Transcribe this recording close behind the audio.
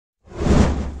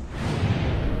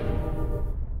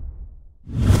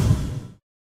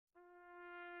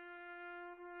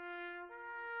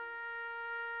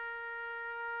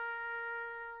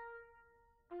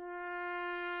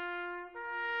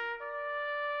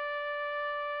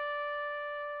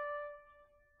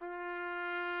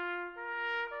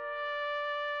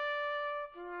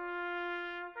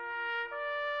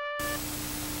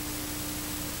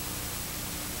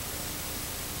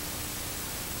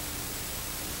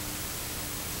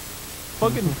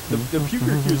fucking the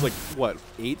puker queue is like what,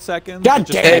 8 seconds? God It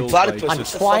just damn it, feels Platypus, like- I'm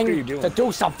trying to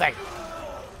do something.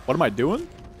 What am I doing?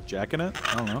 Jacking it?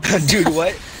 I don't know. Dude,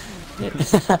 what?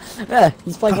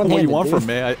 He's playing one-handed, what do you want from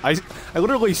me? I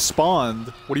literally spawned.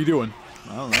 What are you doing?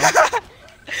 I don't know.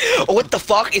 What the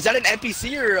fuck? Is that an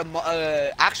NPC or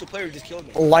a actual player who just killed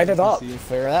me? Light it up.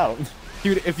 Figure it out.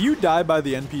 Dude, if you die by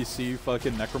the NPC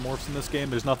fucking necromorphs in this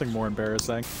game, there's nothing more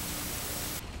embarrassing.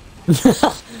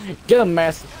 Get him,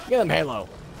 Mass. Get him, Halo.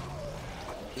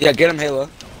 Yeah, get him, Halo.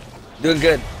 Doing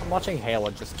good. I'm watching Halo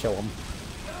just kill him.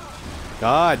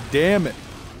 God damn it.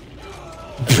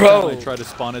 Bro.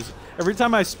 Every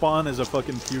time I spawn as a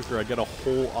fucking puker, I get a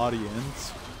whole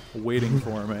audience waiting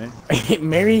for me.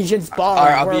 Maybe you should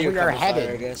spawn where we are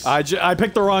headed. I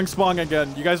picked the wrong spawn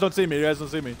again. You guys don't see me. You guys don't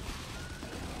see me.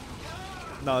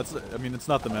 No, it's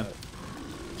nothing, man.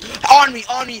 On me!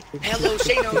 Hello,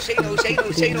 Shano,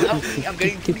 help me! I'm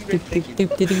getting to be ready.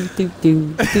 Thank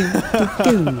you.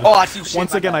 Oh, I see.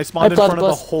 Once again, I spawned in front of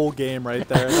the whole game right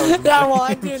there. That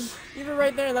one, dude. Even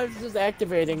right there, I was just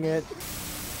activating it.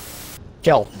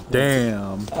 Kill.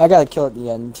 Damn. I gotta kill at the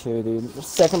end too, dude.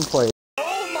 Second place.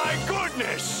 Oh my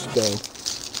goodness! Okay.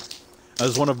 That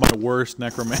was one of my worst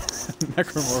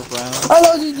necromorph rounds. I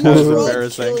know you was were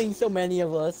embarrassing. killing so many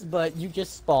of us, but you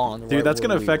just spawned. Dude, that's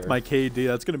gonna affect my KD.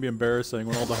 That's gonna be embarrassing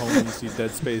when all the homies see Dead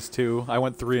Space 2. I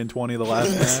went 3-20 the last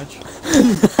match.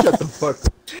 Shut the fuck.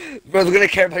 Bro, they're gonna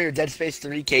care about your Dead Space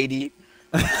 3 KD.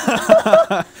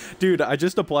 Dude, I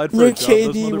just applied for a job.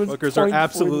 Those motherfuckers are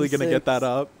absolutely gonna get that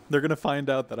up. They're gonna find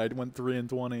out that I went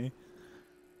 3-20.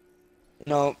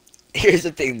 No, here's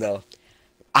the thing though.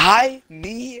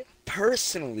 Me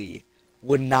personally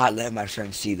would not let my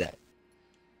friends see that.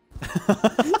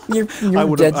 I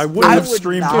would have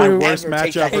streamed my worst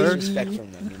match ever. Respect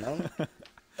from them, you know?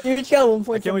 I can't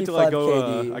wait till I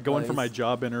go in for my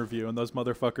job interview and those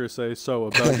motherfuckers say, "So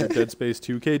about your Dead Space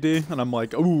 2 KD?" And I'm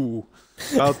like, "Ooh,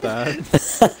 about that."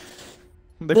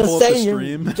 They pull up the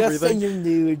stream. Just say you're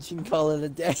nude and call it a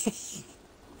day.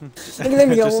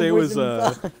 Just say it was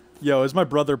yo, it was my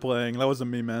brother playing. That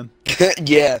wasn't me, man.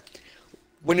 Yeah.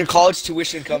 When your college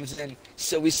tuition comes in,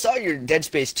 so we saw your Dead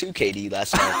Space 2 KD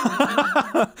last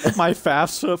night. My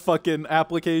FAFSA fucking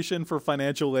application for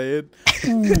financial aid.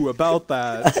 Ooh, about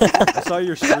that. I saw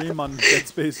your stream on Dead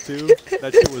Space 2.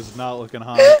 That shit was not looking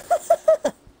hot.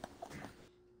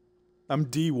 I'm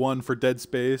D1 for Dead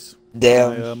Space.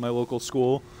 Damn. My local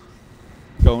school.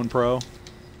 Going pro.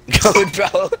 Going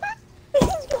pro.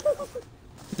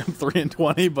 I'm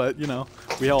 3-20, but you know,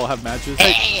 we all have matches.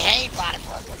 Hey,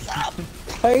 Platypus, what's up?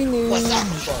 Hey, dude. What's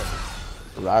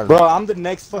up, bro? I'm the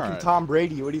next fucking Tom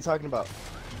Brady. What are you talking about?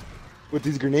 With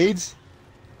these grenades?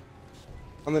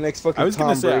 I'm the next fucking Tom Brady. I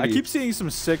was gonna say, I keep seeing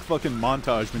some sick fucking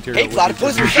montage material. Hey,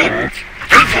 Platypus, what's up?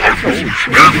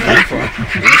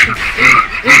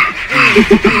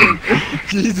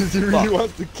 Jesus, he really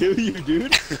wants to kill you,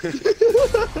 dude.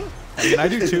 I mean, I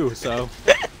do too, so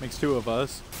makes two of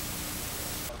us.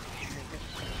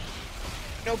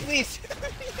 No, please.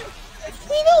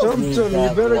 Thompson, you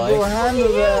better go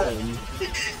handle that.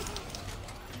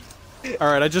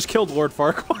 Alright, I just killed Lord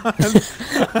Farquaad.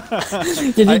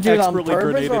 Did you do it on expertly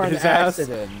purpose grenaded or an his ass.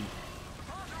 accident?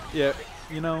 Yeah,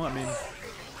 you know, I mean,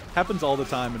 happens all the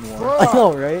time in war. I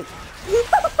know, right?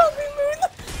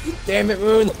 Damn it,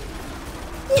 Moon!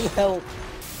 Help!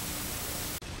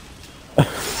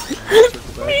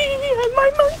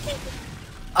 My monkey!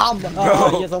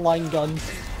 Oh, he has a line gun.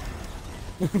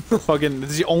 Fucking, this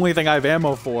is the only thing I have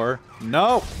ammo for.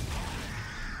 No!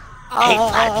 Hey,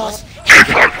 Platypus!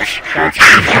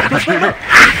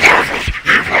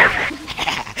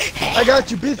 I got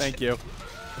you, bitch! Thank you.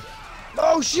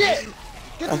 Oh shit!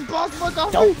 Get the boss fuck off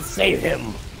me! Don't save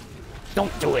him!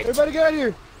 Don't do it! Everybody get out of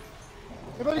here!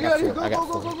 Everybody get out of here! Go, go,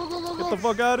 go, go, go, go, go! Get the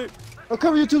fuck out of here! I'll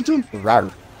cover you, Toom Toom!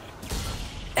 Rawr.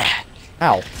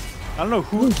 Ow. I don't know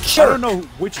who. I don't know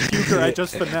which puker I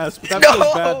just finessed, but that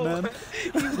feels bad, man.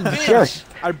 Bitch.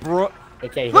 I broke.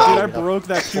 Okay, Dude, I broke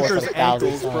that puker's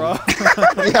ankles, bro.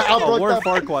 Yeah, I broke Lord that.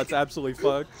 Farquaad's absolutely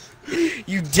fucked.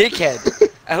 You dickhead.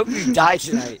 I hope you die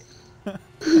tonight.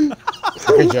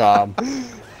 Good job.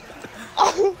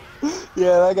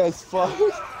 Yeah, that guy's fucked.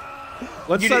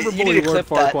 Let's You need to cyberbully Lord clip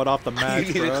that. Farquaad off the match,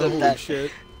 You need to bro. clip Holy that.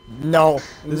 shit. No.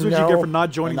 This is what you get for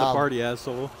not joining the party,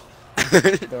 asshole.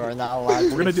 They were not allowed to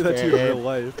We're gonna do that to you in real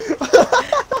life.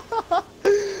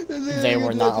 They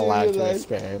were not allowed to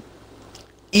escape.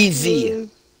 Easy.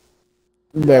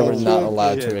 They were not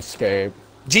allowed to escape.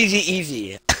 GG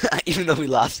easy. Even though we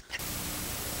lost.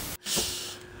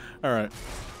 Alright.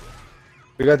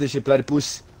 We got this shit,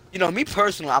 Platypus. You know, me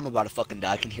personally, I'm about to fucking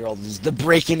die. I can hear all this, the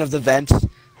breaking of the vents.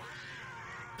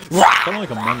 Kind of like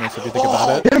Among Us if you think about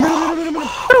it. Hit him, hit him, hit him,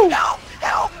 hit him.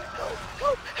 Help!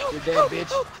 You're dead,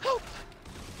 bitch.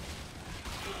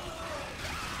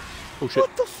 Oh shit.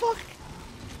 What the fuck?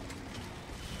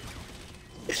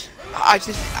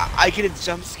 I get a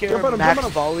jump scare, Jump on him, max jump on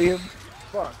him. volume.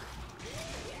 Fuck.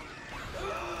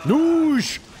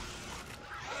 Noosh!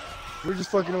 We're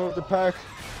just fucking him with the pack.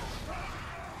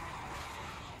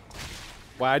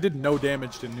 Wow, I did no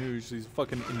damage to Noosh. He's a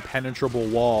fucking impenetrable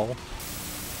wall.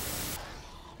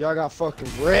 Y'all got fucking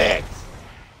wrecked.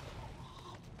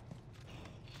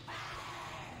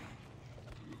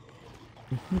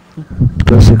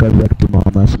 Looks like I wrecked your mom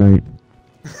last night.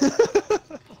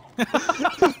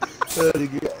 That's a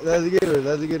good one.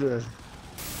 That's a good one.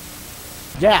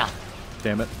 Yeah,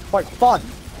 Damn it. quite fun.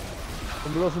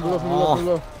 From below, from below, from below, from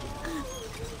below.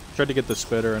 Tried to get the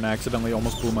spitter and accidentally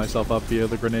almost blew myself up via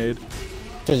the grenade.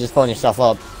 Should've just blown yourself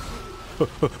up.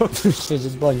 Should've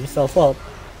just blown yourself up.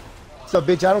 What's up,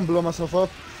 bitch? I don't blow myself up.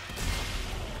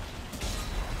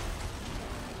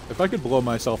 If I could blow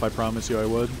myself, I promise you I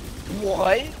would.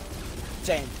 What?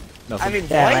 Same. Nothing. I mean,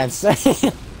 Yeah, what? man.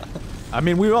 Insane. I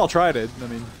mean, we all tried it. I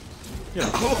mean, you know.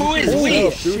 Who is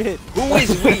we? Shit. Who is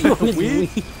we? We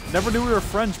never knew we were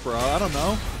French, bro. I don't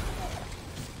know.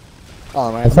 Oh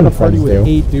man, it's like a Party friends with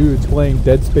do. 8 dudes playing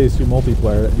Dead Space 2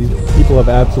 multiplayer. These people have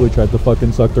absolutely tried to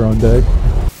fucking suck their own dick.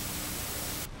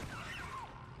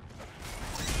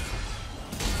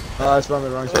 Oh, I spawned the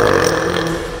wrong spot.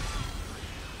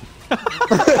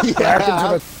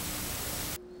 Yeah.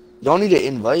 Don't need to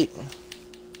invite.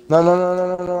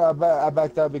 No. I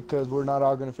backed out because we're not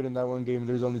all gonna fit in that one game.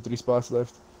 There's only 3 spots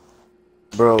left.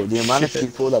 Bro, the amount of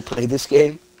people that play this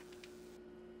game.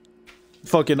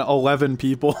 Fucking 11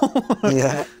 people.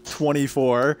 Yeah.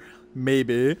 24,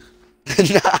 maybe.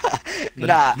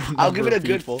 Nah, I'll give it number a of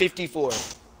good people. 54.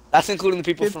 That's including the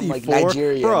people from like 54?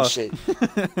 Nigeria Bruh. and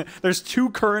shit. There's 2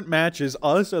 current matches,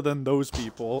 us and then those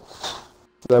people.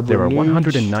 There are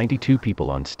 192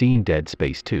 people on Steam Dead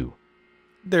Space 2.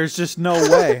 There's just no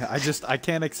way. I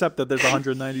can't accept that there's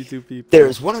 192 people.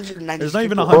 There's 190. There's not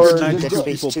even people 192 Dead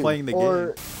Space people 2. playing the Or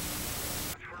game.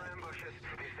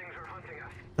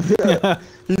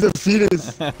 he's a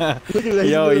fetus. Look at that.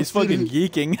 Yo, a he's fucking fetus.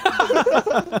 geeking.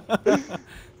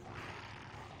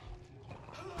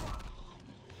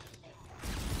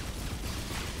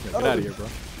 Yo, get out of here, bro.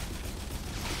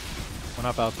 We're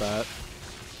not about that.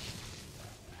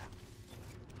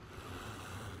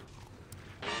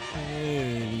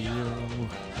 Hey, yo,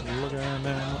 look at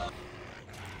that.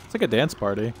 It's like a dance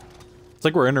party. It's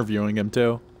like we're interviewing him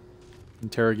too.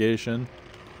 Interrogation.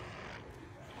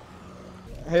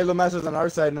 Halo Master's on our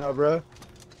side now, bro.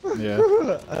 Yeah.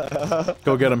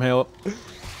 Go get him, Halo.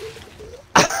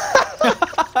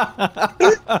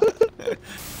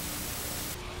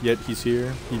 Yet he's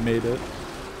here. He made it.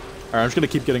 Alright, I'm just gonna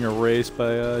keep getting erased by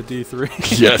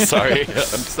D3. Yeah, sorry. I'm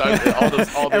sorry.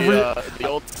 The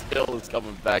old skill is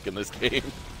coming back in this game.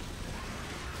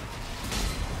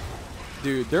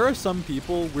 Dude, there are some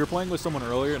people, we were playing with someone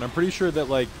earlier, and I'm pretty sure that,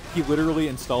 like, he literally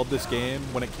installed this game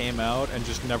when it came out and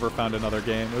just never found another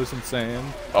game. It was insane.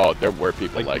 Oh, there were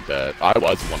people like that. I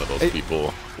was one of those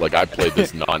people. Like, I played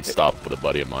this non-stop with a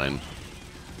buddy of mine.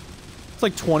 It's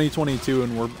like 2022,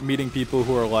 and we're meeting people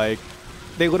who are like,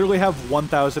 they literally have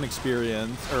 1,000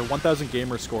 experience, or 1,000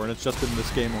 gamer score, and it's just in this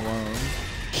game alone.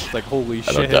 It's like, holy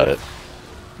shit. I don't doubt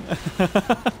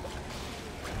it.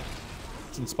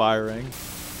 It's inspiring.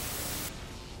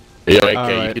 Yeah, okay,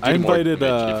 Alright, you could I do more invited,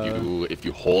 damage if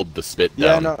you hold the spit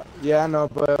Yeah, down. I know,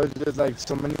 but it was just like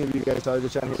so many of you guys. I was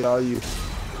just trying to hit all you. Yeah,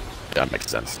 that makes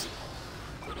sense.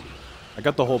 I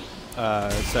got the whole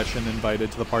session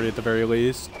invited to the party at the very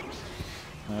least.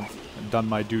 I've done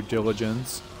my due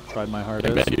diligence, tried my Yeah,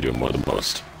 hardest. man, you do more than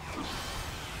most.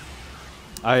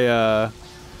 I'm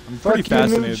pretty Fuck you,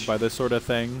 fascinated Nooch. by this sort of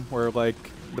thing, where like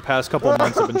the past couple of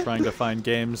months I've been trying to find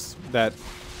games that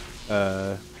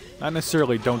not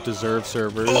necessarily don't deserve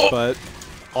servers, but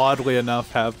oddly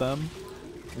enough have them.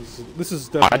 This is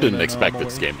definitely I didn't an expect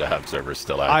this anomaly. game to have servers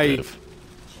still active.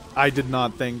 I did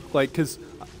not think, like, because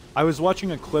I was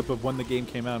watching a clip of when the game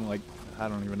came out in, like, I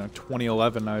don't even know,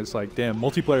 2011. I was like, damn,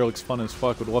 multiplayer looks fun as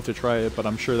fuck, would love to try it, but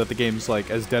I'm sure that the game's, like,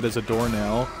 as dead as a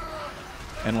doornail.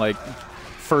 And, like,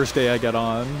 first day I get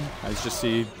on, I just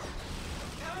see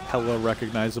hella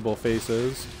recognizable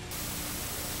faces.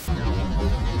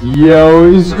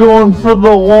 Yo, he's going for the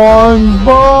long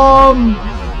bomb!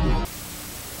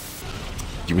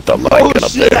 You with the light Oh gun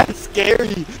up shit, there. that's scary.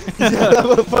 That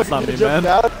motherfucker not me, jumped man.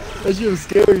 out. That shit was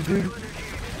scary, dude.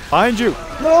 Behind you!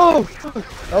 No!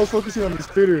 I was focusing on the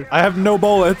spitter. I have no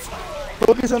bullets!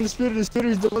 Focus on the spitter. The spitter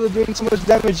is the one that's doing so much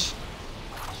damage.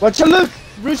 Watch out, look!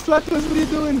 Rich Platypus, what are you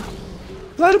doing?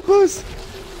 Platypus!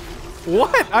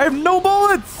 What? I have no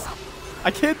bullets!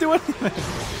 I can't do anything.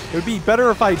 It would be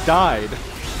better if I died.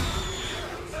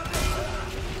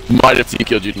 Might have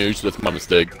T-killed you, Noosh. That's my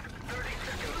mistake.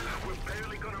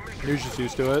 You're just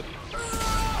used to it.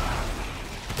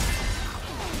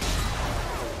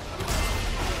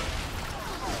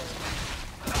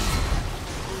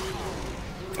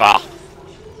 Ah.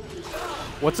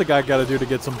 What's a guy gotta do to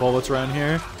get some bullets around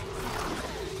here?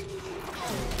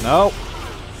 No.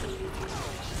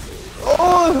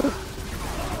 Oh!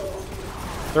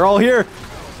 They're all here.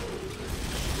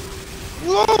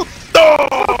 Whoa! Oh,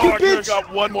 I could have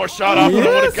got one more shot off and I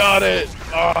would have got it.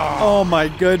 Oh my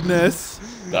goodness.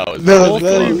 That was All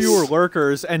three of you were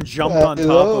lurkers and jumped on top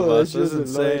of us. This is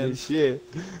insane. Shit.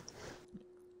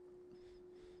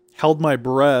 Held my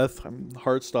breath.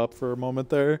 Heart stopped for a moment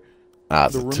there.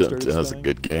 That The room was started a spinning.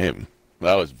 good game.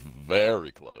 That was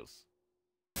very close.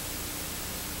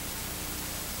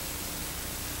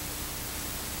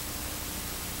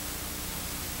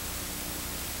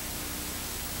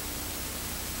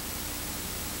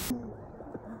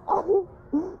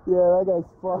 Yeah, that guy's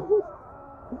fucked.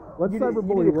 Let's You need to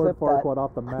cyberbully Lord clip that. Farquaad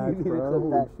off the match, You need to bro. clip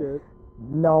Holy that. shit.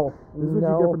 No. This is what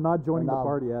you get for not joining the No.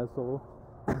 party, asshole.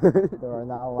 There are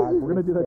not allowed. We're gonna do that